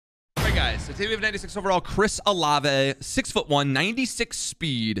guys, so today we have 96 overall Chris Olave, 6'1", 96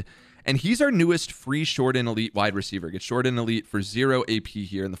 speed, and he's our newest free short in elite wide receiver. Get short in elite for 0 AP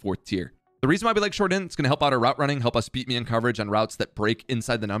here in the 4th tier. The reason why we like short in, it's going to help out our route running, help us beat me in coverage on routes that break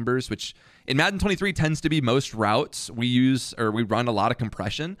inside the numbers, which in Madden 23 tends to be most routes we use, or we run a lot of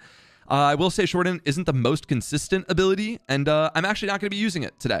compression. I will say short in isn't the most consistent ability, and I'm actually not going to be using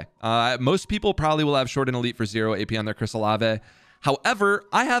it today. Most people probably will have short in elite for 0 AP on their Chris Olave. However,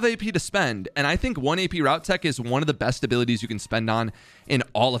 I have AP to spend, and I think 1 AP route tech is one of the best abilities you can spend on in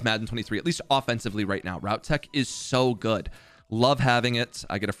all of Madden 23, at least offensively right now. Route tech is so good. Love having it.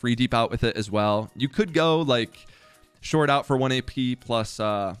 I get a free deep out with it as well. You could go like short out for 1 AP plus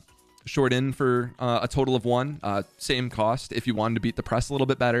short in for a total of 1. Same cost if you wanted to beat the press a little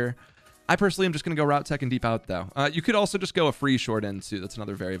bit better. I personally am just going to go route tech and deep out, though. You could also just go a free short end, too. That's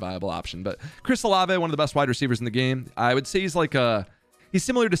another very viable option. But Chris Olave, one of the best wide receivers in the game. I would say he's like he's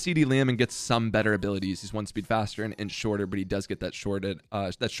similar to CD Lamb and gets some better abilities. He's 1 speed faster and shorter, but he does get that short and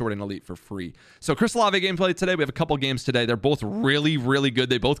elite for free. So Chris Olave gameplay today. We have a couple games today. They're both really, really good.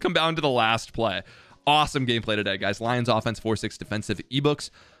 They both come down to the last play. Awesome gameplay today, guys. Lions offense, 4-6 defensive ebooks.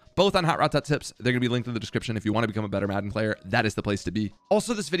 Both on HotRoute.tips. They're going to be linked in the description. If you want to become a better Madden player, that is the place to be.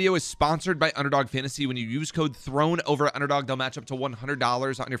 Also, this video is sponsored by Underdog Fantasy. When you use code THROWN over at Underdog, they'll match up to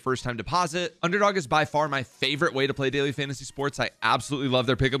 $100 on your first time deposit. Underdog is by far my favorite way to play daily fantasy sports. I absolutely love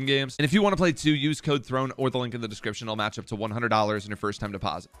their pick'em games. And if you want to play too, use code THROWN or the link in the description. It'll match up to $100 on your first time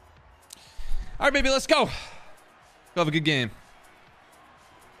deposit. All right, baby, let's go. We'll have a good game.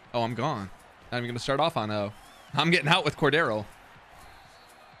 Oh, I'm gone. Not even going to start off on O. I'm getting out with Cordero.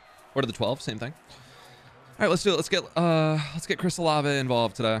 Or to the 12, same thing. All right, let's do it. Let's get Chris Olave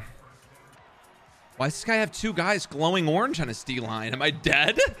involved today. Why does this guy have 2 guys glowing orange on his D line? Am I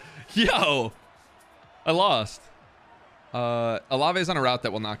dead? Yo, I lost. Olave is on a route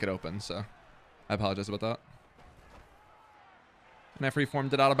that will not get open, so I apologize about that. And I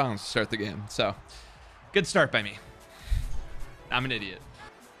freeformed it out of bounds to start the game. So good start by me. I'm an idiot.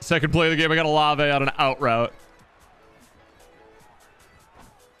 Second play of the game, I got Olave on an out route.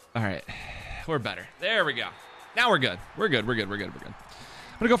 All right, we're better. There we go. Now we're good. We're good. I'm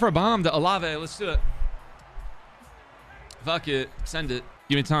gonna go for a bomb to Olave. Let's do it. Fuck it. Send it.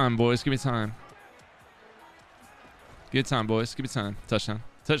 Give me time, boys. Give me time. Give me time, boys. Give me time. Touchdown.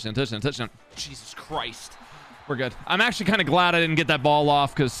 Touchdown. Jesus Christ. We're good. I'm actually kind of glad I didn't get that ball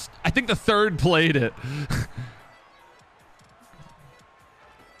off because I think the third played it.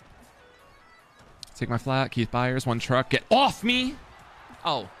 Take my flat. Keith Byers. 1 truck. Get off me.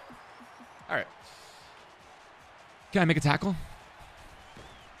 Oh. All right. Can I make a tackle?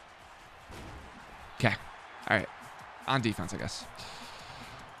 Okay. All right. On defense, I guess.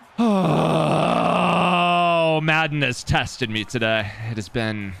 Oh, Madden has tested me today. It has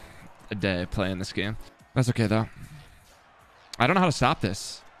been a day playing this game. That's okay, though. I don't know how to stop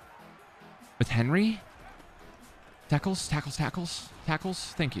this. With Henry? Tackles.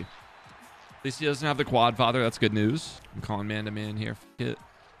 Thank you. At least he doesn't have the quad father. That's good news. I'm calling man-to-man here. F it.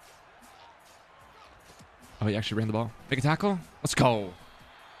 Oh, he actually ran the ball. Make a tackle. Let's go.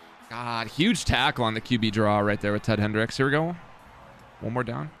 God, huge tackle on the QB draw right there with Ted Hendricks. Here we go. 1 more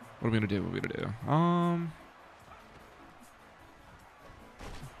down. What are we gonna do?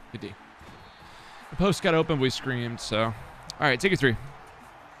 Good D. The post got open. We screamed. So, all right, take it 3.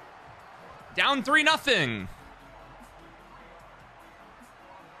 Down 3-0.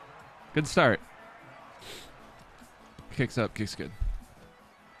 Good start. Kicks up. Kicks good.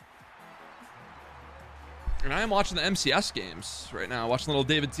 And I am watching the MCS games right now. Watching little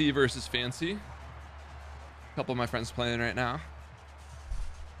David T versus Fancy. A couple of my friends playing right now.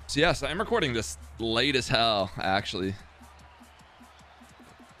 So yes, I'm recording this late as hell, actually.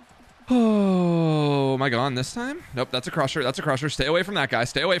 Oh, am I gone this time? Nope, that's a crusher. Stay away from that guy.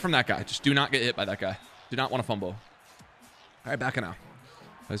 Just do not get hit by that guy. Do not want to fumble. All right, back now.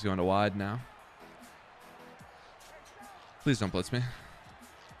 He's going to wide now. Please don't blitz me.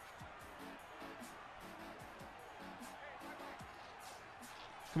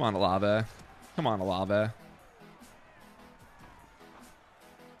 Come on, Olave.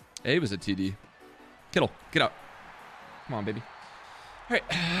 He was a TD. Kittle, get out. Come on, baby. All right.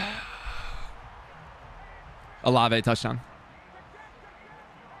 Olave, touchdown.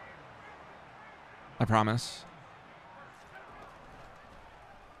 I promise.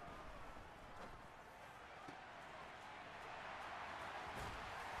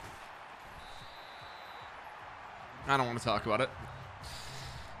 I don't want to talk about it.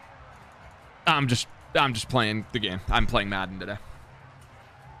 I'm just playing the game. I'm playing Madden today.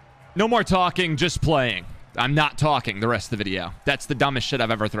 No more talking, just playing. I'm not talking the rest of the video. That's the dumbest shit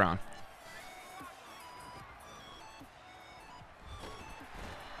I've ever thrown.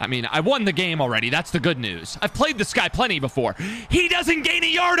 I mean, I won the game already. That's the good news. I've played this guy plenty before. He doesn't gain a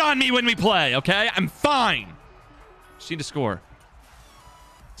yard on me when we play, okay? I'm fine. Just need to score.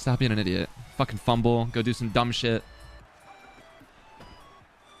 Stop being an idiot. Fucking fumble. Go do some dumb shit.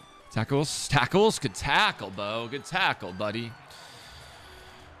 Tackles. Tackles. Good tackle, Bo. Good tackle, buddy.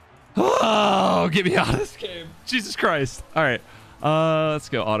 Oh, get me out of this game. Jesus Christ. All right. Let's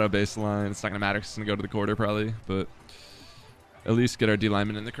go auto baseline. It's not going to matter because it's going to go to the quarter probably, but at least get our D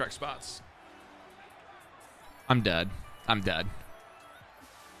linemen in the correct spots. I'm dead. I'm dead.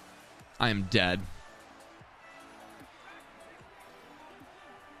 I am dead.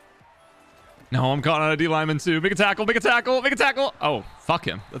 No, I'm calling out a D lineman too. Make a tackle, make a tackle, make a tackle. Oh, fuck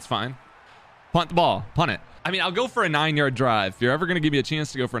him. That's fine. Punt the ball. Punt it. I mean, I'll go for a 9-yard drive. If you're ever going to give me a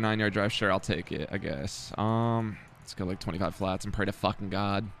chance to go for a 9-yard drive, sure, I'll take it, I guess. Let's go like 25 flats and pray to fucking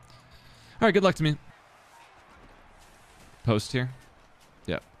God. All right, good luck to me. Post here.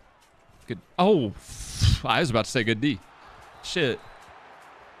 Yep. Good. Oh, I was about to say good D. Shit.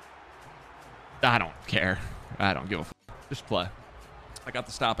 I don't care. I don't give a fuck. Just play. I got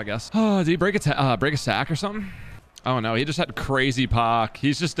the stop, I guess. Oh, did he break a sack or something? Oh, no. He just had crazy pock.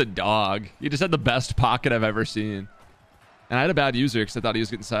 He's just a dog. He just had the best pocket I've ever seen. And I had a bad user because I thought he was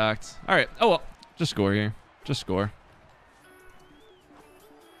getting sacked. All right. Oh, well. Just score here. Just score.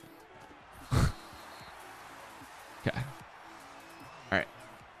 Okay. All right.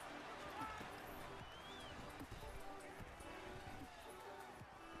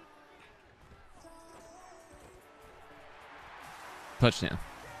 Touchdown.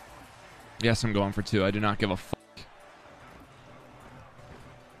 Yes, I'm going for 2. I do not give a fuck.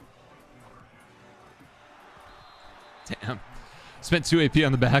 Damn. Spent 2 AP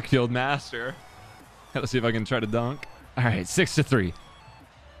on the backfield. Master. Let's see if I can try to dunk. All right, 6-3.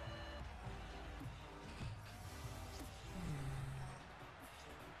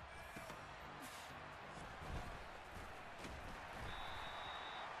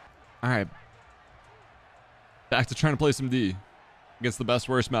 All right. Back to trying to play some D. Against the best,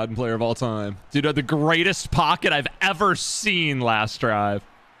 worst Madden player of all time. Dude had the greatest pocket I've ever seen last drive.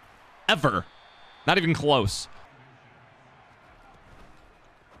 Ever. Not even close.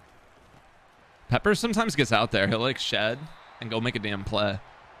 Pepper sometimes gets out there. He'll like shed and go make a damn play.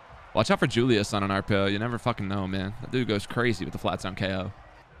 Watch out for Julius on an RPO. You never fucking know, man. That dude goes crazy with the flat zone KO.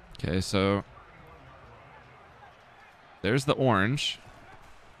 Okay, so there's the orange.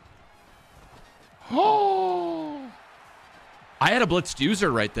 Oh! I had a blitzed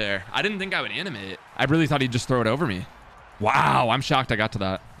user right there. I didn't think I would animate. I really thought he'd just throw it over me. Wow, I'm shocked I got to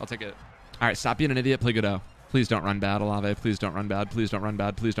that. I'll take it. All right, stop being an idiot. Play good O. Please don't run bad, Olave. Please don't run bad. Please don't run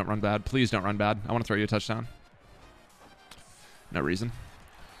bad. Please don't run bad. Please don't run bad. I want to throw you a touchdown. No reason.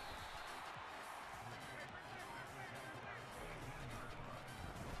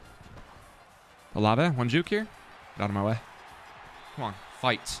 Olave, one juke here. Get out of my way. Come on,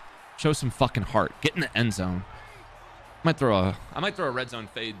 fight. Show some fucking heart. Get in the end zone. I might throw a red zone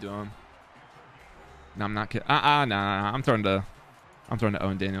fade to him. No, I'm not kidding. No. I'm throwing to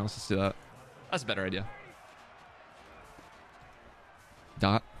Owen Daniels. Let's do that. That's a better idea.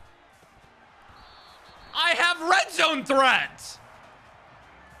 Dot. I have red zone threat.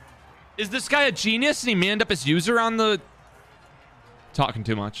 Is this guy a genius and he manned up his user on the... Talking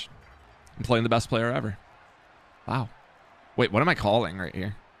too much. I'm playing the best player ever. Wow. Wait, what am I calling right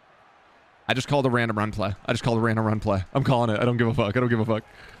here? I just called a random run play. I'm calling it. I don't give a fuck. I don't give a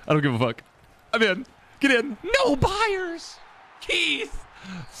fuck. I'm in. Get in. No buyers. Keith.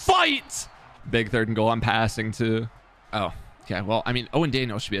 Fight. Big 3rd and goal. I'm passing to. Oh, okay. Well, I mean, Owen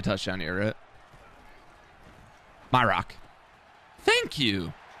Daniels should be a touchdown here, right? My rock. Thank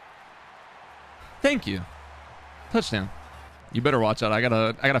you. Touchdown. You better watch out. I got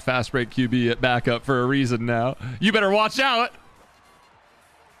a fast break QB at backup for a reason now. You better watch out.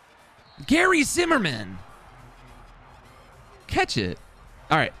 Gary Zimmerman. Catch it.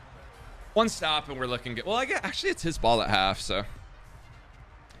 All right. One stop and we're looking good. Well, actually it's his ball at half, so.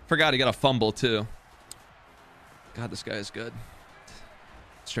 Forgot he got a fumble too. God, this guy is good.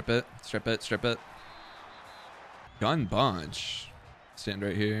 Strip it. Gun bunch. Stand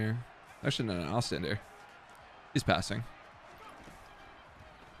right here. Actually, no, I'll stand here. He's passing.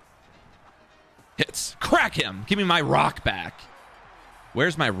 Hits. Crack him. Give me my rock back.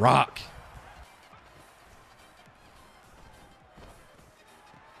 Where's my rock?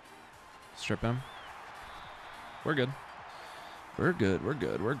 Strip him. We're good. We're good.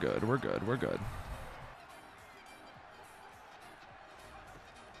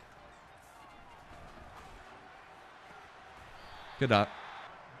 Good dot.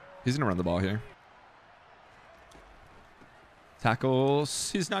 He's going to run the ball here.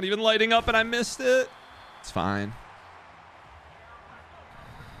 Tackles. He's not even lighting up and I missed it. It's fine.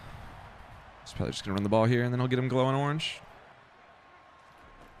 He's probably just going to run the ball here and then he'll get him glowing orange.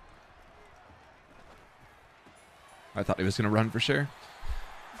 I thought he was going to run for sure.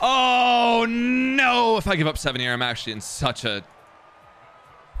 Oh, no. If I give up 7 here, I'm actually in such a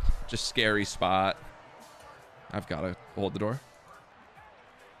just scary spot. I've got to hold the door.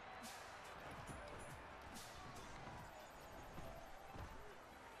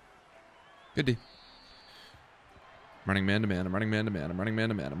 Good D. I'm running man to man. I'm running man to man. I'm running man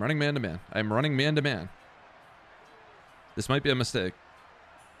to man. I'm running man to man. I'm running man to man. This might be a mistake.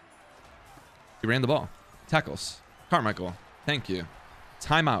 He ran the ball. Tackles. Carmichael. Thank you.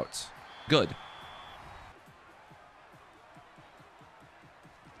 Timeout. Good.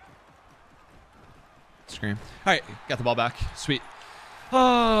 Scream. All right. Got the ball back. Sweet. Oh,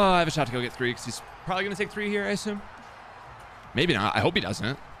 I have a shot to go get 3 because he's probably going to take 3 here, I assume. Maybe not. I hope he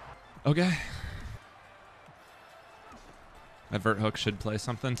doesn't. Okay. My vert hook should play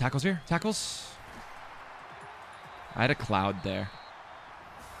something. Tackles here. Tackles. I had a cloud there.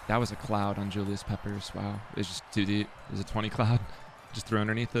 That was a cloud on Julius Peppers. Wow. It's just too deep. It was a 20 cloud. Just threw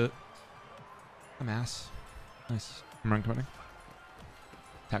underneath it. A mass. Nice. I'm running 20.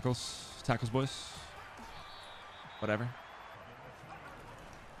 Tackles. Tackles, boys. Whatever.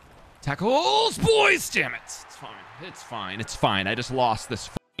 Tackles, boys. Damn it. It's fine. It's fine. It's fine. I just lost this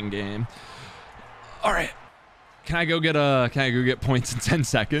fucking game. All right. Can I go get points in 10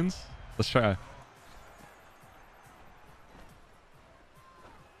 seconds? Let's try.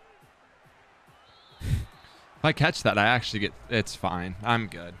 If I catch that, I actually get... It's fine. I'm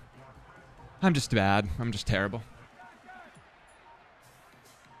good. I'm just bad. I'm just terrible.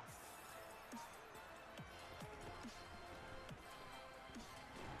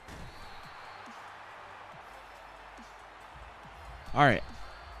 All right.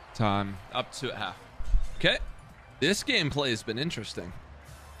 Time up to a half. Okay. This gameplay has been interesting.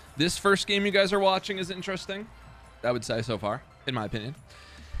 This first game you guys are watching is interesting. I would say so far, in my opinion.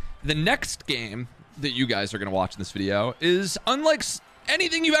 The next game that you guys are going to watch in this video is unlike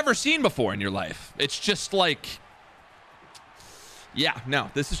anything you've ever seen before in your life. It's just like, yeah, no,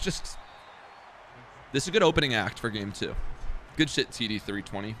 this is a good opening act for game 2. Good shit,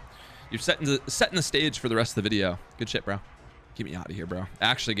 TD320. You're setting the stage for the rest of the video. Good shit, bro. Get me out of here, bro.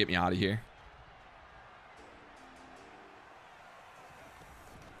 Actually, get me out of here.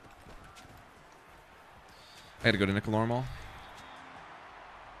 I gotta go to nickel normal.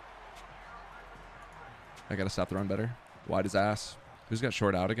 I gotta stop the run better. Wide his ass. Who's got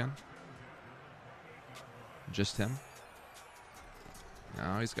short out again? Just him?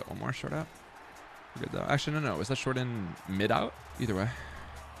 No, he's got one more short out. We're good though. Actually, no. Was that short in mid out? Either way.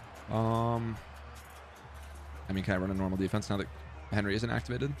 I mean, can I run a normal defense now that Henry isn't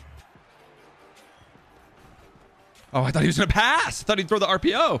activated? Oh, I thought he was gonna pass. I thought he'd throw the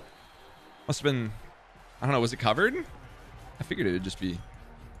RPO. Must have been, I don't know, was it covered? I figured it would just be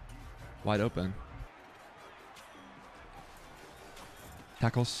wide open.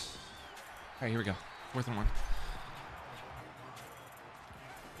 Tackles. All right, here we go. 4th and 1.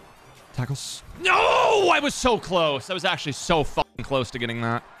 Tackles. No, I was so close. I was actually so fucking close to getting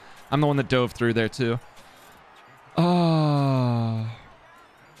that. I'm the one that dove through there too. Oh.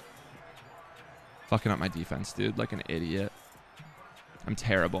 Fucking up my defense, dude, like an idiot. I'm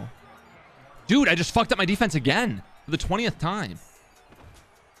terrible. Dude, I just fucked up my defense again for the 20th time.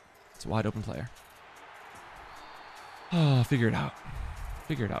 It's a wide open player. Oh, figure it out.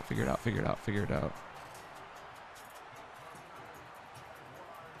 Figure it out, figure it out, figure it out, figure it out.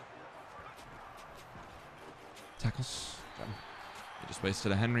 Tackles. I just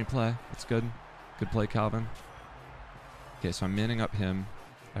wasted a Henry play. That's good. Good play, Calvin. Okay, so I'm manning up him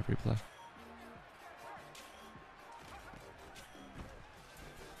every play.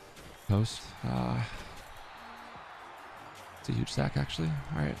 Post. It's a huge sack, actually.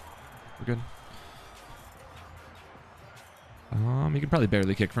 All right, we're good. He can probably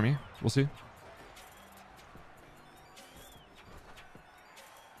barely kick for me. We'll see.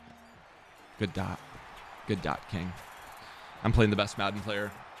 Good dot. Good dot, King. I'm playing the best Madden player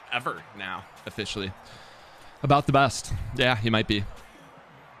ever now, officially. About the best. Yeah, he might be.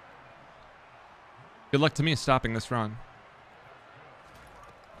 Good luck to me stopping this run.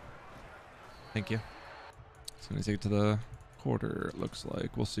 Thank you. It's going to take it to the quarter, it looks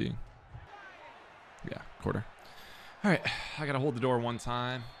like. We'll see. Yeah, quarter. All right, I got to hold the door one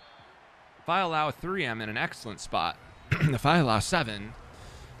time. If I allow 3, I'm in an excellent spot. If I allow 7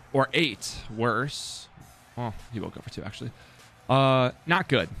 or 8, worse. Well, he will go for 2, actually. Not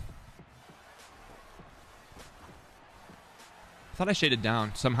good. thought I shaded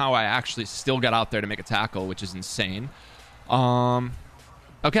down. Somehow I actually still got out there to make a tackle, which is insane.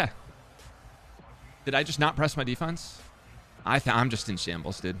 Okay. Did I just not press my defense? I'm just in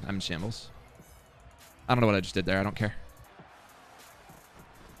shambles, dude. I'm in shambles. I don't know what I just did there. I don't care.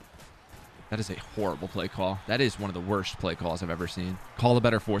 That is a horrible play call. That is one of the worst play calls I've ever seen. Call a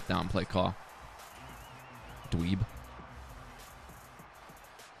better 4th down play call. Dweeb.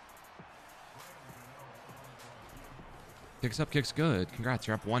 Kicks up, kicks good. Congrats,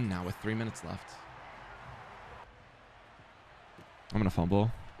 you're up 1 now with 3 minutes left. I'm gonna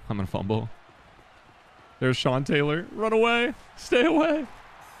fumble. I'm gonna fumble. There's Sean Taylor. Run away. Stay away.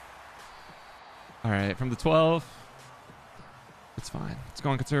 All right, from the 12. It's fine. Let's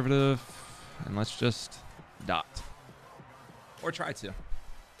go on conservative. And let's just dot. Or try to.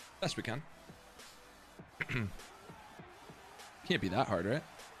 Best we can. Can't be that hard, right?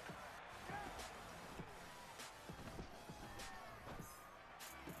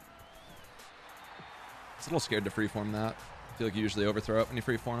 It's a little scared to freeform that. I feel like you usually overthrow it when you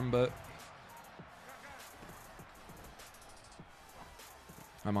freeform, but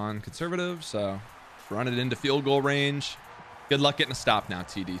I'm on conservative, so run it into field goal range. Good luck getting a stop now,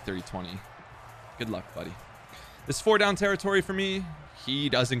 TD 30-20. Good luck, buddy. This 4 down territory for me, he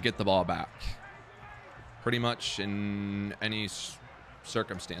doesn't get the ball back. Pretty much in any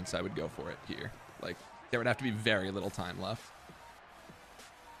circumstance, I would go for it here. Like, there would have to be very little time left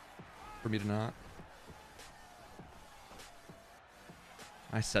for me to not.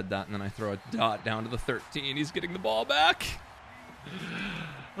 I said that, and then I throw a dot down to the 13. He's getting the ball back.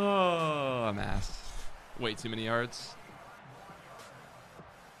 Oh, I'm ass. Way too many yards.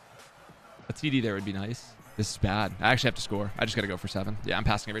 A TD there would be nice. This is bad. I actually have to score. I just got to go for 7. Yeah, I'm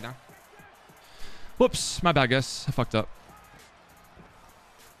passing every down. Whoops. My bad, guys. I fucked up.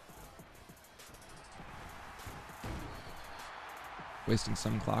 Wasting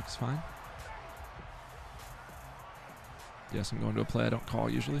some clock's fine. Yes, I'm going to a play I don't call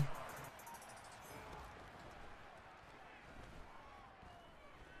usually.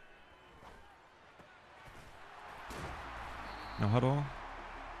 No huddle.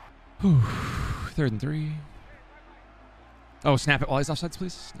 Whew. 3rd and 3. Oh, snap it while he's offsides,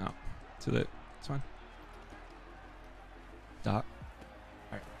 please. No. Too late. It's fine. Dot.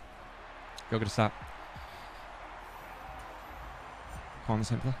 All right. Go get a stop. Calling the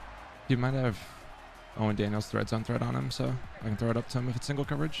same play. Keep in mind I have Owen Daniels thread zone thread on him, so I can throw it up to him if it's single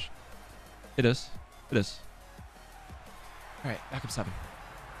coverage. It is. It is. All right, back up 7.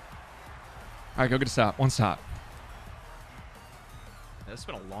 All right, go get a stop. 1 stop. This has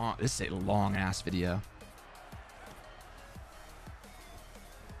been a long. This is a long ass video.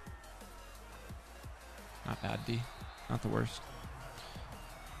 Not bad, D. Not the worst.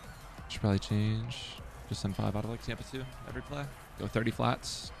 Should probably change. Just send 5 out of like Tampa 2 every play. Go 30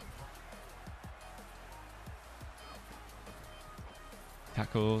 flats.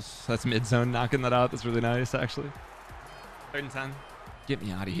 Tackles. That's mid zone knocking that out. That's really nice, actually. 3rd and 10. Get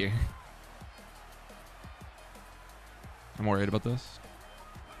me out of here. I'm worried about this.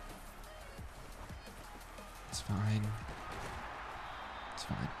 It's fine. It's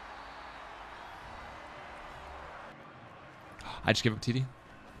fine. I just gave up TD.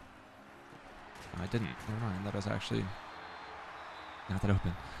 No, I didn't. Never mind. That was actually not that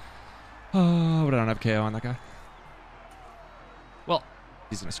open. Oh, but I don't have KO on that guy. Well,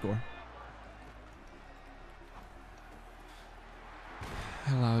 he's going to score.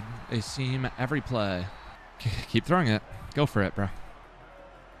 I allowed a seam every play. Keep throwing it. Go for it, bro.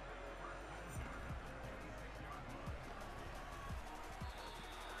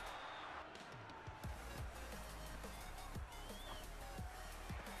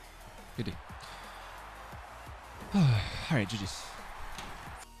 Good D. All right, GG's.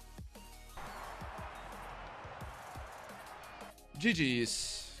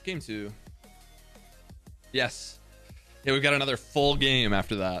 GG's. Game 2. Yes. Yeah, we've got another full game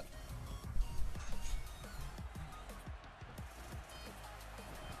after that.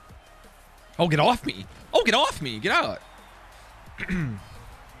 Oh, get off me. Oh, get off me. Get out.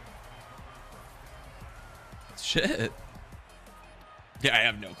 Shit. Yeah, I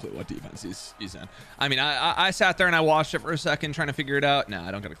have no clue what defense he's in. I mean, I sat there and I watched it for a second trying to figure it out. Nah, I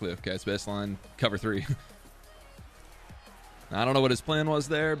don't got a clue. Okay, it's baseline, cover 3. I don't know what his plan was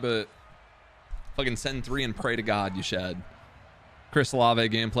there, but fucking send 3 and pray to God you shed. Chris Olave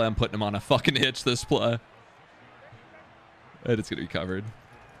gameplay, I'm putting him on a fucking hitch this play. And it's going to be covered.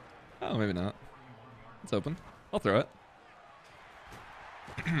 Oh, maybe not. It's open. I'll throw it.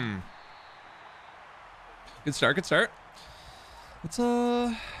 Good start, good start.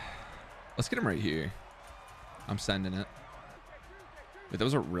 Let's get him right here. I'm sending it. Wait, that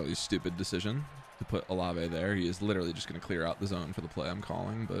was a really stupid decision to put Olave there. He is literally just going to clear out the zone for the play I'm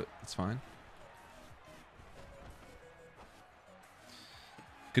calling, but it's fine.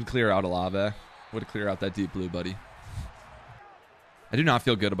 Could clear out Olave. Would clear out that deep blue, buddy. I do not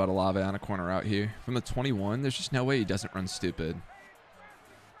feel good about Olave on a corner out here. From the 21, there's just no way he doesn't run stupid.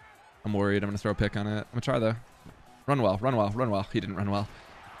 I'm worried. I'm going to throw a pick on it. I'm going to try, though. Run well, run well, run well. He didn't run well.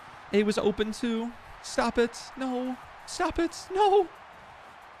 A was open, too. Stop it. No. Stop it. No.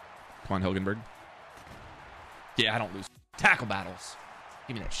 Come on, Hilgenberg. Yeah, I don't lose tackle battles.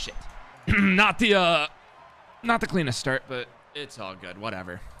 Give me that shit. Not the cleanest start, but it's all good.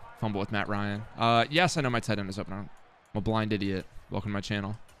 Whatever. Fumble with Matt Ryan. Yes, I know my tight end is open. I'm a blind idiot. Welcome to my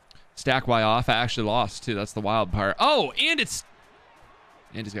channel. Stack Y off. I actually lost, too. That's the wild part. Oh, and he's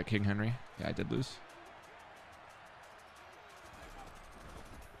got King Henry. Yeah, I did lose.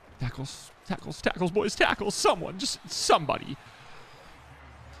 Tackles. Tackles. Tackles, boys. Tackles. Someone. Just somebody.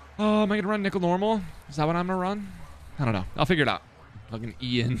 Oh, am I going to run nickel normal? Is that what I'm going to run? I don't know. I'll figure it out. Fucking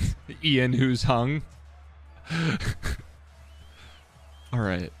Ian. Ian who's hung. All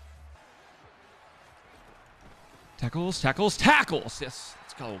right. Tackles, tackles, tackles. Yes,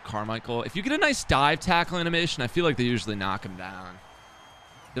 let's go, Carmichael. If you get a nice dive tackle animation, I feel like they usually knock him down.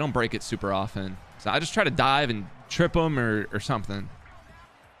 They don't break it super often. So I just try to dive and trip him or something.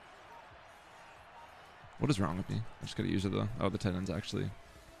 What is wrong with me? I just got to use it, though. Oh, the tight end's actually...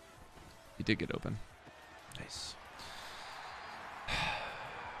 He did get open. Nice.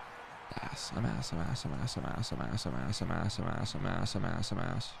 Ass. I'm ass. I'm ass. I'm ass. I'm ass. I'm ass. I'm ass. I'm ass. I'm ass. I'm ass. I'm ass. I'm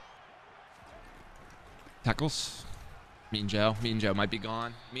ass. Tackles. Mean Joe. Mean Joe might be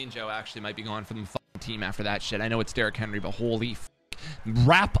gone. Mean Joe actually might be gone from the fucking team after that shit. I know it's Derrick Henry, but holy f***.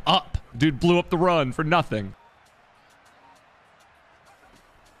 Wrap up. Dude blew up the run for nothing.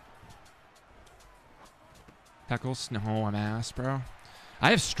 Tackles. No, I'm ass, bro. I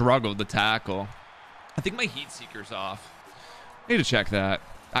have struggled to tackle. I think my heat seeker's off. I need to check that.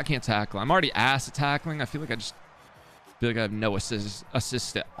 I can't tackle. I'm already ass at tackling. I feel like I have no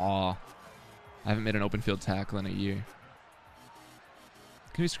assist at all. I haven't made an open field tackle in a year.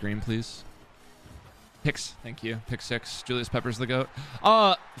 Can we scream, please? Picks. Thank you. Pick 6. Julius Peppers the GOAT.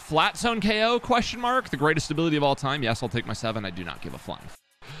 Flat zone KO, question mark. The greatest ability of all time. Yes, I'll take my 7. I do not give a flying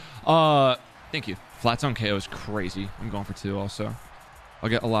thank you. Flat zone KO is crazy. I'm going for 2 also. I'll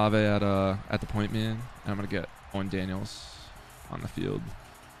get Olave at the point man. And I'm going to get Owen Daniels on the field.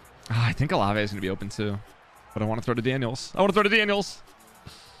 I think Olave is going to be open too. But I want to throw to Daniels.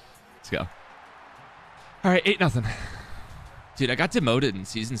 Let's go. All right, 8-0. Dude, I got demoted in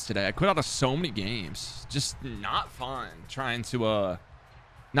seasons today. I quit out of so many games. Just not fun trying to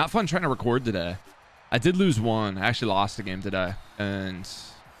record today. I did lose one. I actually lost a game today, and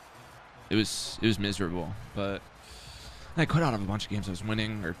it was miserable. But I quit out of a bunch of games I was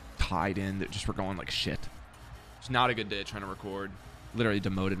winning or tied in that just were going like shit. It's not a good day trying to record. Literally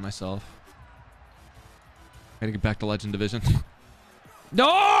demoted myself. I gotta get back to Legend Division.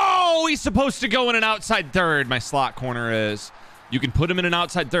 No, he's supposed to go in an outside third. My slot corner is. You can put him in an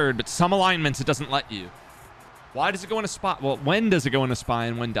outside third, but some alignments it doesn't let you. Why does it go in a spot? Well, when does it go in a spy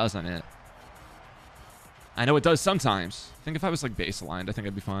and when doesn't it? I know it does sometimes. I think if I was like base aligned, I think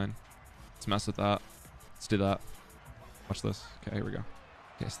I'd be fine. Let's mess with that. Let's do that. Watch this. Okay, here we go.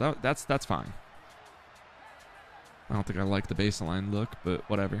 Okay, so that's fine. I don't think I like the base aligned look, but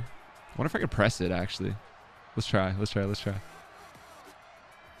whatever. I wonder if I could press it actually. Let's try.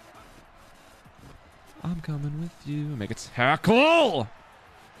 I'm coming with you. Make it tackle. All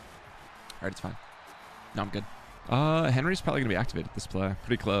right, it's fine. No, I'm good. Henry's probably gonna be activated this play.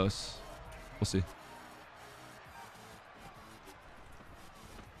 Pretty close. We'll see.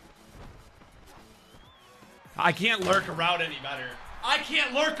 I can't lurk a route any better. I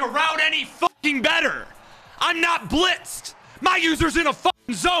can't lurk a route any fucking better. I'm not blitzed. My user's in a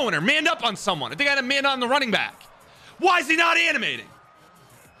fucking zone or manned up on someone. I think I had a man on the running back. Why is he not animating?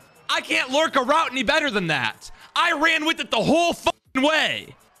 I can't lurk a route any better than that. I ran with it the whole fucking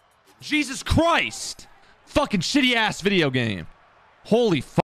way. Jesus Christ. Fucking shitty ass video game. Holy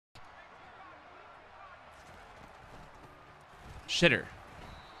fuck. Shitter.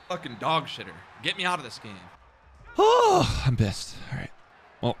 Fucking dog shitter. Get me out of this game. Oh, I'm pissed. All right.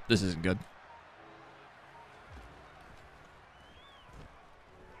 Well, this isn't good.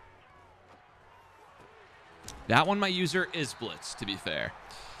 That one, my user is blitz, to be fair.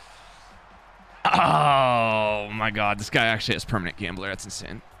 Oh my god, this guy actually has permanent gambler. That's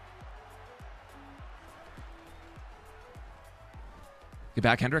insane. Get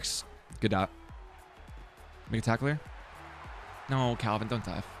back, Hendricks. Good dot. Make a tackle here. No, Calvin, don't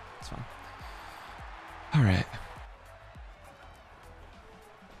dive. It's fine. All right.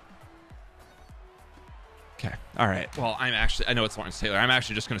 All right. Well, I know it's Lawrence Taylor. I'm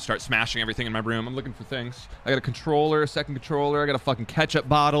actually just going to start smashing everything in my room. I'm looking for things. I got a controller, a second controller. I got a fucking ketchup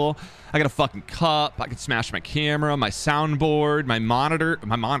bottle. I got a fucking cup. I can smash my camera, my soundboard, my monitor.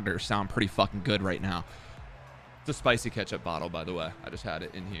 My monitors sound pretty fucking good right now. It's a spicy ketchup bottle, by the way. I just had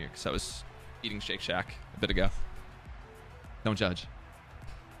it in here because I was eating Shake Shack a bit ago. Don't judge.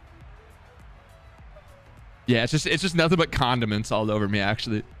 Yeah, it's just nothing but condiments all over me,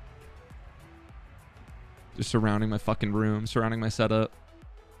 actually. Just surrounding my fucking room, surrounding my setup.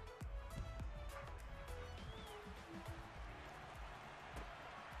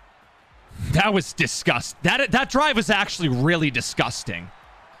 That was disgusting. That drive was actually really disgusting.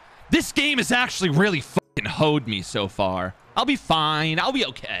 This game has actually really fucking hoed me so far. I'll be fine. I'll be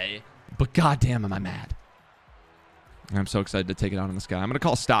okay. But goddamn, am I mad. I'm so excited to take it out in the sky. I'm going to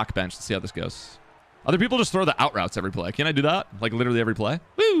call stock bench to see how this goes. Other people just throw the out routes every play. Can I do that? Like literally every play?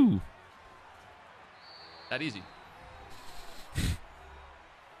 Woo! That easy.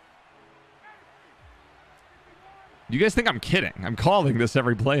 You guys think I'm kidding? I'm calling this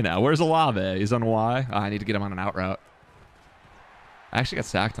every play now. Where's Olave? He's on Y. Oh, I need to get him on an out route. I actually got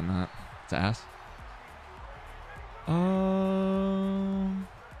sacked on that. It's ass.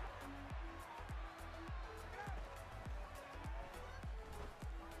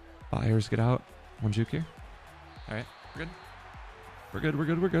 Buyers get out. One juke here. All right, we're good. We're good. We're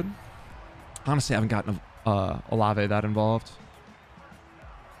good. We're good. Honestly, I haven't gotten Olave that involved.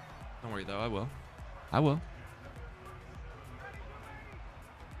 Don't worry though. I will. I will.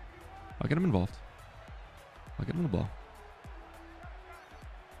 I'll get him involved. I'll get him the ball.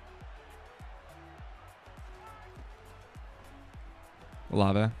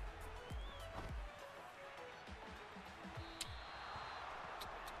 Olave.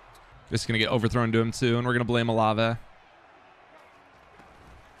 This is going to get overthrown to him too, and we're going to blame Olave.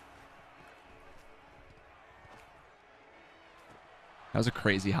 That was a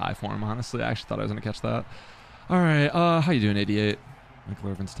crazy high for him, honestly. I actually thought I was going to catch that. All right, how you doing, 88?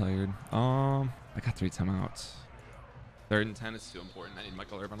 Michael Irvin's tired. I got 3 timeouts. 3rd and 10 is too important. I need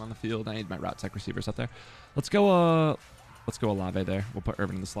Michael Irvin on the field. I need my route tech receivers up there. Let's go Olave there. We'll put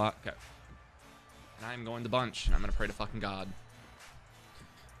Irvin in the slot. Okay. And I'm going to bunch, and I'm going to pray to fucking God.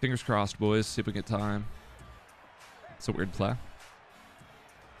 Fingers crossed, boys. See if we get time. It's a weird play.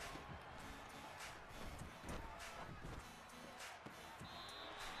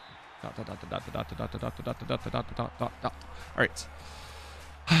 All right.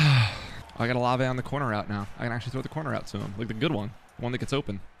 I got Olave on the corner route now. I can actually throw the corner out to him. Like the good one. The one that gets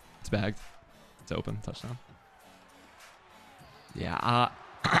open. It's bagged. It's open. Touchdown. Yeah.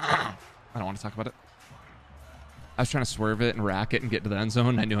 I don't want to talk about it. I was trying to swerve it and rack it and get to the end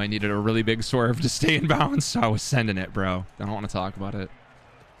zone. I knew I needed a really big swerve to stay in bounds, so I was sending it, bro. I don't want to talk about it.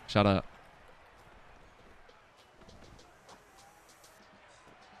 Shut up.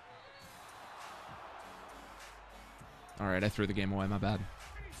 All right, I threw the game away. My bad.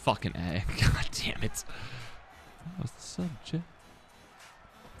 Fucking A. God damn it. That was the subject.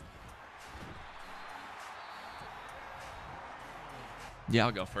 Yeah,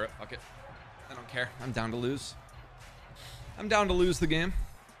 I'll go for it. Fuck it. I don't care. I'm down to lose. I'm down to lose the game.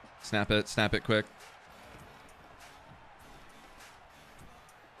 Snap it. Snap it quick.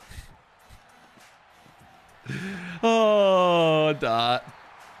 Oh, dot.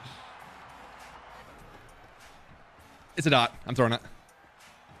 It's a dot. I'm throwing it.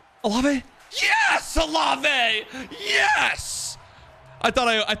 Olave? Yes, Olave! Yes! I thought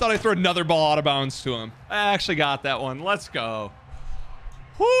I threw another ball out of bounds to him. I actually got that one. Let's go.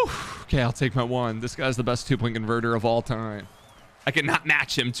 Whew. Okay, I'll take my one. This guy's the best 2-point converter of all time. I cannot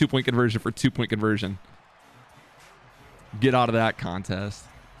match him 2-point conversion for 2-point conversion. Get out of that contest.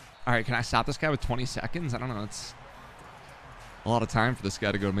 All right, can I stop this guy with 20 seconds? I don't know. It's a lot of time for this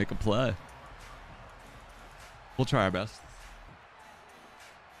guy to go make a play. We'll try our best.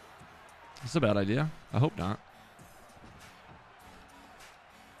 It's a bad idea. I hope not.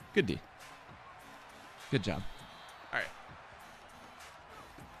 Good D. Good job. All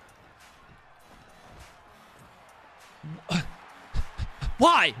right.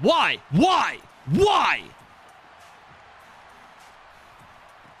 Why? Why? Why? Why?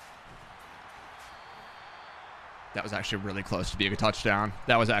 That was actually really close to being a touchdown.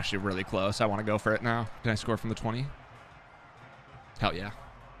 That was actually really close. I want to go for it now. Can I score from the 20? Hell yeah.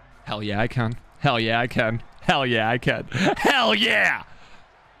 Hell yeah, I can. Hell yeah, I can. Hell yeah, I can. Hell yeah!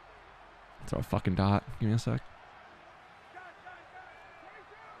 Throw a fucking dot. Give me a sec.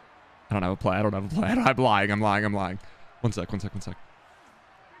 I don't have a play. I don't have a play. I'm lying. I'm lying. I'm lying. One sec. One sec. One sec.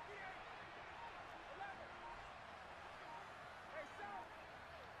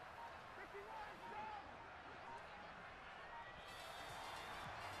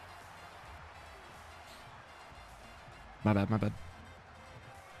 My bad, my bad.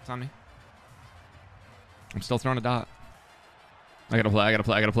 It's on me. I'm still throwing a dot. I gotta play, I gotta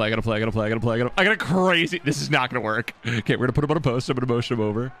play, I gotta play, I gotta play, I gotta play, I gotta play, I gotta crazy. This is not gonna work. Okay, we're gonna put him on a post. I'm gonna motion him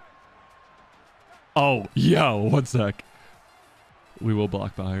over. Oh, yo, 1 sec. We will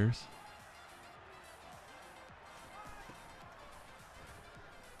block buyers.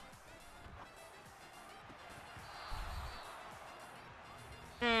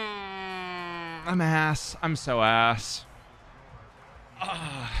 I'm ass. I'm so ass.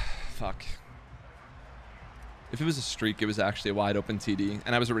 Fuck. If it was a streak, it was actually a wide open TD.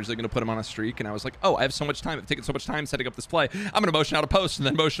 And I was originally going to put him on a streak. And I was like, oh, I have so much time. I've taken so much time setting up this play. I'm going to motion out a post and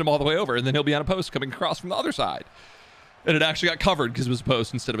then motion him all the way over. And then he'll be on a post coming across from the other side. And it actually got covered because it was a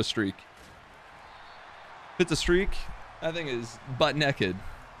post instead of a streak. If it's a streak, that thing is butt naked.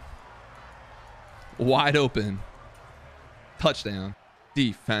 Wide open. Touchdown.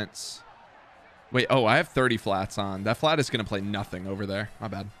 Defense. Wait, oh, I have 30 flats on. That flat is going to play nothing over there. My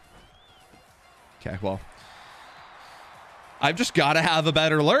bad. Okay, well. I've just got to have a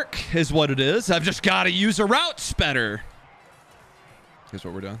better lurk is what it is. I've just got to use a routes better. Here's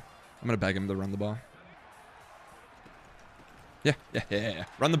what we're doing. I'm going to beg him to run the ball. Yeah.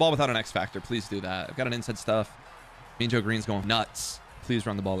 Run the ball without an X factor. Please do that. I've got an inside stuff. Me and Joe Green's going nuts. Please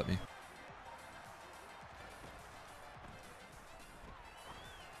run the ball at me.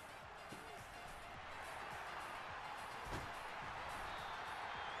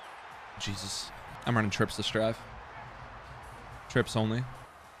 Jesus. I'm running trips this drive. Trips only.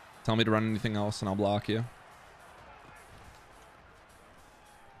 Tell me to run anything else and I'll block you.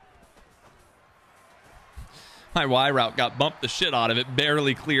 My Y route got bumped the shit out of it.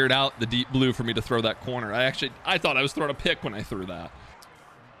 Barely cleared out the deep blue for me to throw that corner. I thought I was throwing a pick when I threw that.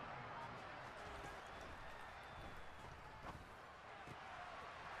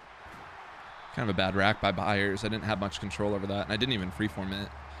 Kind of a bad rack by buyers. I didn't have much control over that. And I didn't even freeform it.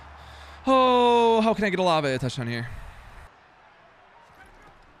 Oh, how can I get Olave a touchdown here?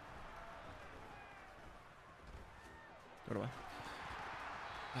 Go away.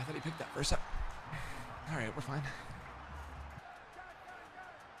 I thought he picked that first up. All right, we're fine.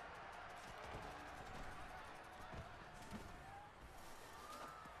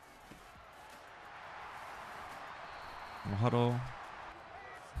 No huddle.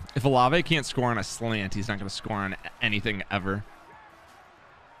 If Olave can't score on a slant, he's not going to score on anything ever.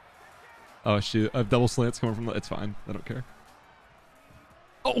 Oh, shoot. I have double slants coming from the... It's fine. I don't care.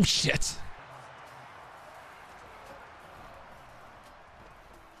 Oh, shit.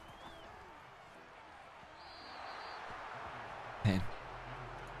 Man.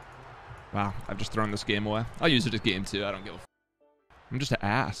 Wow. I've just thrown this game away. I'll use it as game 2. I don't give a... I'm just an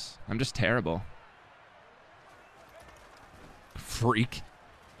ass. I'm just terrible. Freak.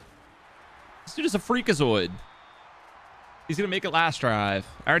 This dude is a freakazoid. He's going to make it last drive.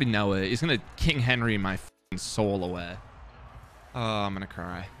 I already know it. He's going to King Henry my soul away. Oh, I'm going to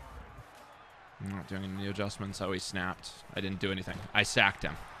cry. I'm not doing any adjustments. Oh, he snapped. I didn't do anything. I sacked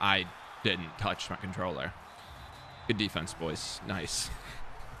him. I didn't touch my controller. Good defense, boys. Nice.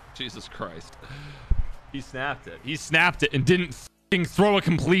 Jesus Christ. He snapped it. He snapped it and didn't throw a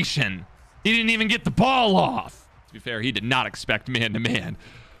completion. He didn't even get the ball off. To be fair, he did not expect man-to-man.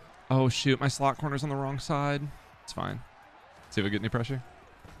 Oh, shoot. My slot corner's on the wrong side. It's fine. See if we get any pressure.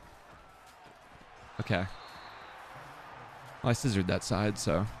 Okay. Well, I scissored that side,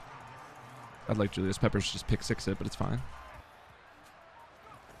 so I'd like Julius Peppers to just pick 6 it, but it's fine.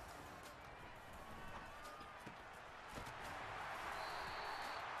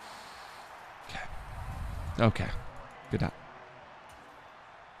 Okay. Good.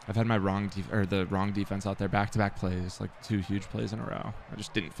 I've had my the wrong defense out there. Back-to-back plays, like 2 huge plays in a row. I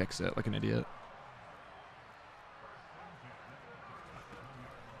just didn't fix it like an idiot.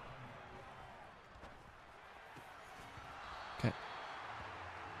 Okay.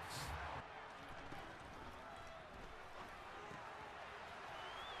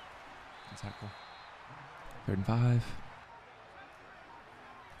 Tackle. 3rd and 5.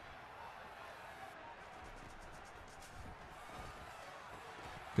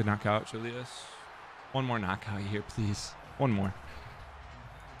 Good knockout, Julius. One more knockout here, please. One more.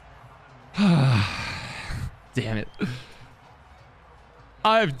 Damn it.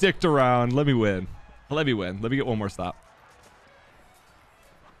 I've dicked around. Let me win. Let me win. Let me get one more stop.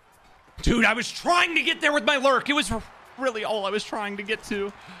 Dude, I was trying to get there with my lurk. It was really all I was trying to get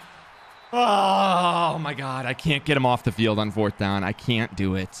to. Oh, my God. I can't get him off the field on 4th down. I can't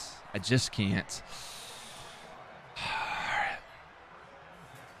do it. I just can't.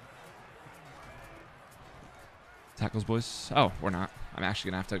 Tackles, boys. Oh, we're not. I'm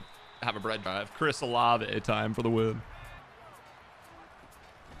actually going to have a bread drive. Chris Olave time for the win.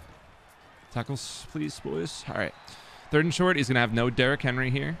 Tackles, please, boys. All right. Third and short. He's going to have no Derrick Henry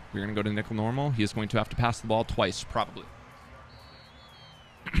here. We're going to go to nickel normal. He is going to have to pass the ball twice, probably.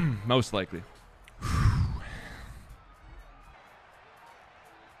 Most likely.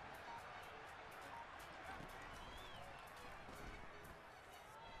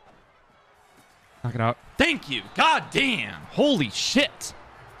 Knock it out. Thank you. God damn. Holy shit.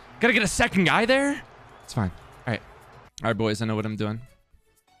 Gotta get a second guy there? It's fine. All right. All right, boys. I know what I'm doing.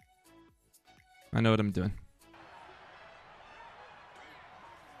 I know what I'm doing.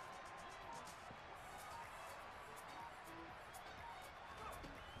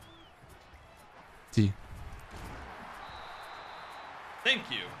 T. Thank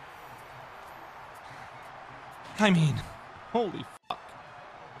you. I mean, holy fuck.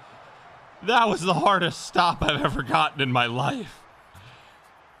 That was the hardest stop I've ever gotten in my life.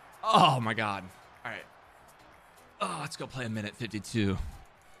 Oh my God. All right. Oh, let's go play a minute 52.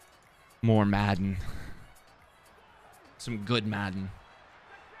 More Madden. Some good Madden.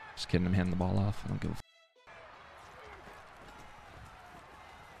 Just kidding, I'm handing the ball off. I don't give a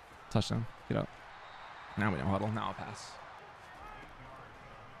touchdown. Get up. Now we don't huddle. Now I'll pass.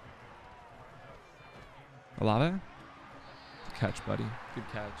 Olave? Good catch, buddy. Good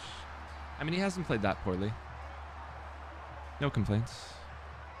catch. I mean, he hasn't played that poorly. No complaints.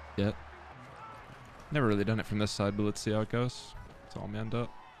 Yet. Never really done it from this side, but let's see how it goes. It's all manned up.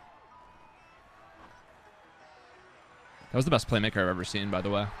 That was the best playmaker I've ever seen, by the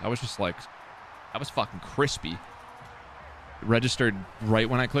way. That was just like... That was fucking crispy. It registered right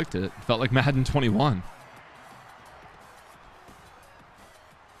when I clicked it. It felt like Madden 21.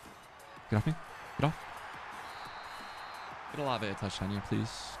 Get off me. Get off. Get Olave a touchdown here, please.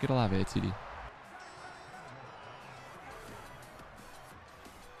 Get Olave a TD.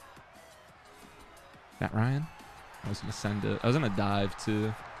 Matt Ryan. I was going to send it. I was going to dive,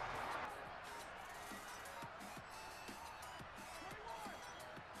 too.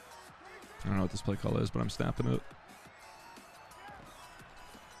 I don't know what this play call is, but I'm snapping it.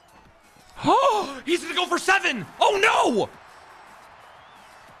 Oh, he's going to go for 7. Oh, no.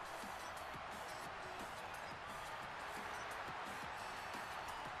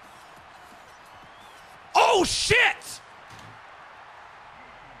 Oh, shit.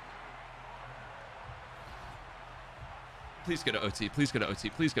 Please go to OT. Please go to OT.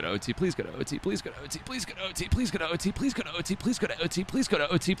 Please go to OT. Please go to OT. Please go to OT. Please go to OT. Please go to OT. Please go to OT. Please go to OT. Please go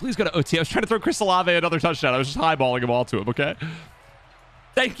to OT. Please go to OT. I was trying to throw Chris Olave another touchdown. I was just highballing him all to him, okay?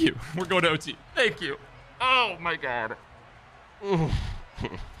 Thank you. We're going to OT. Thank you. Oh, my God.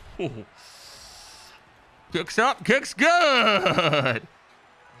 Kicks up. Kicks good.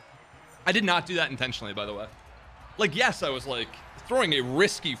 I did not do that intentionally, by the way. Like, yes, I was, like, throwing a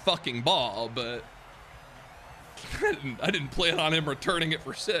risky fucking ball, but... I didn't plan on him returning it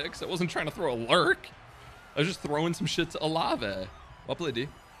for 6. I wasn't trying to throw a lurk. I was just throwing some shit to Olave. I'll play D.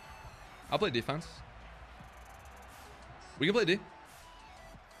 I'll play defense. We can play D.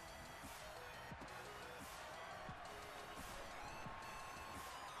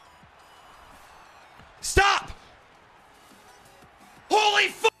 Stop! Holy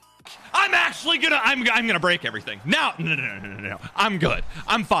fuck! I'm actually gonna I'm gonna break everything. No. I'm good.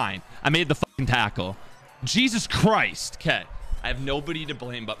 I'm fine. I made the fucking tackle. Jesus Christ. Okay. I have nobody to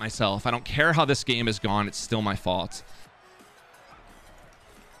blame but myself. I don't care how this game has gone. It's still my fault.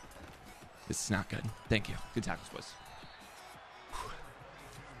 This is not good. Thank you. Good tackles, boys.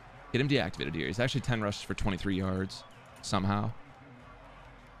 Get him deactivated here. He's actually 10 rushes for 23 yards. Somehow.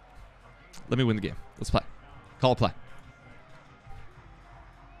 Let me win the game. Let's play. Call a play.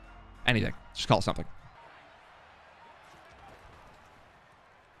 Anything. Just call it something.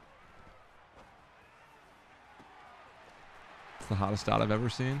 The hottest dot I've ever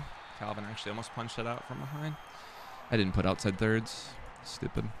seen. Calvin actually almost punched it out from behind. I didn't put outside thirds.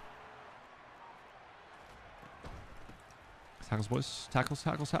 Stupid. Tackles, boys. Tackles,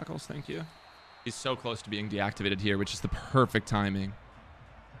 tackles, tackles. Thank you. He's so close to being deactivated here, which is the perfect timing.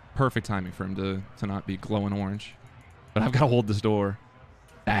 Perfect timing for him to not be glowing orange. But I've got to hold this door.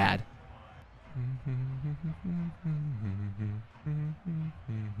 Bad.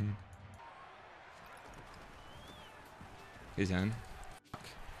 He's in.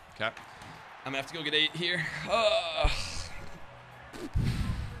 Okay. I'm gonna have to go get 8 here.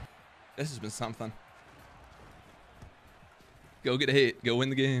 This has been something. Go get 8. Go win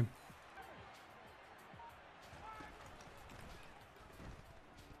the game.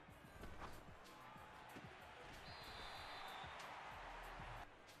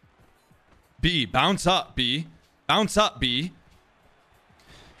 B, bounce up, B. Bounce up, B.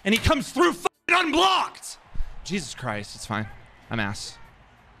 And he comes through fucking unblocked. Jesus Christ, it's fine. I'm ass.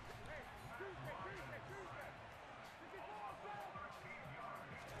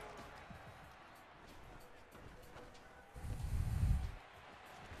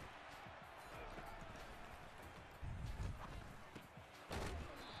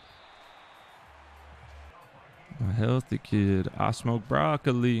 A healthy kid. I smoke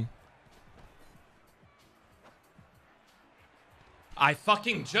broccoli. I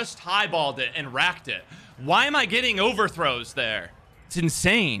fucking just highballed it and racked it. Why am I getting overthrows there? It's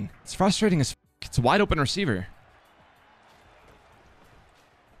insane. It's frustrating as f. It's a wide open receiver.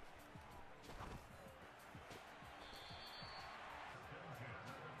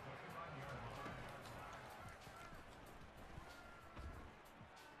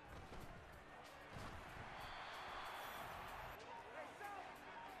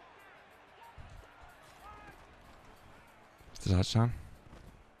 It's a touchdown.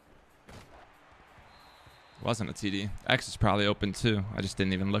 Wasn't a TD. X is probably open too. I just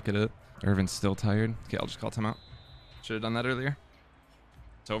didn't even look at it. Irvin's still tired. Okay, I'll just call timeout. Should have done that earlier.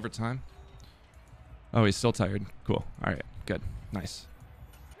 It's overtime. Oh, he's still tired. Cool. All right, good. Nice.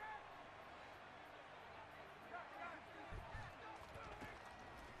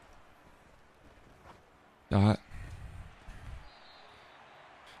 Dot.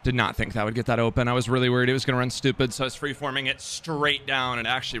 Did not think that would get that open. I was really worried it was going to run stupid, so I was freeforming it straight down and it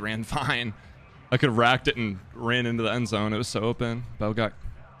actually ran fine. I could have racked it and ran into the end zone. It was so open. Bell got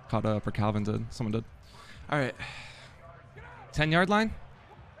caught up, or Calvin did. Someone did. All right. 10-yard line?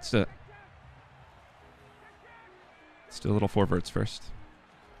 Let's do it. Let's do a little four verts first.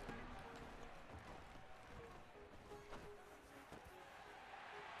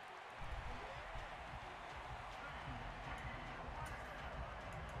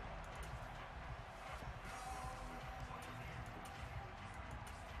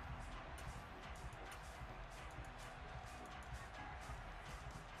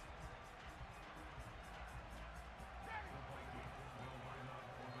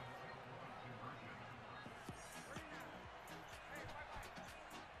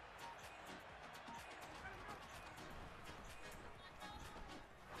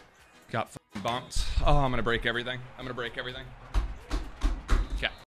 Got bumped. Oh, I'm going to break everything. I'm going to break everything.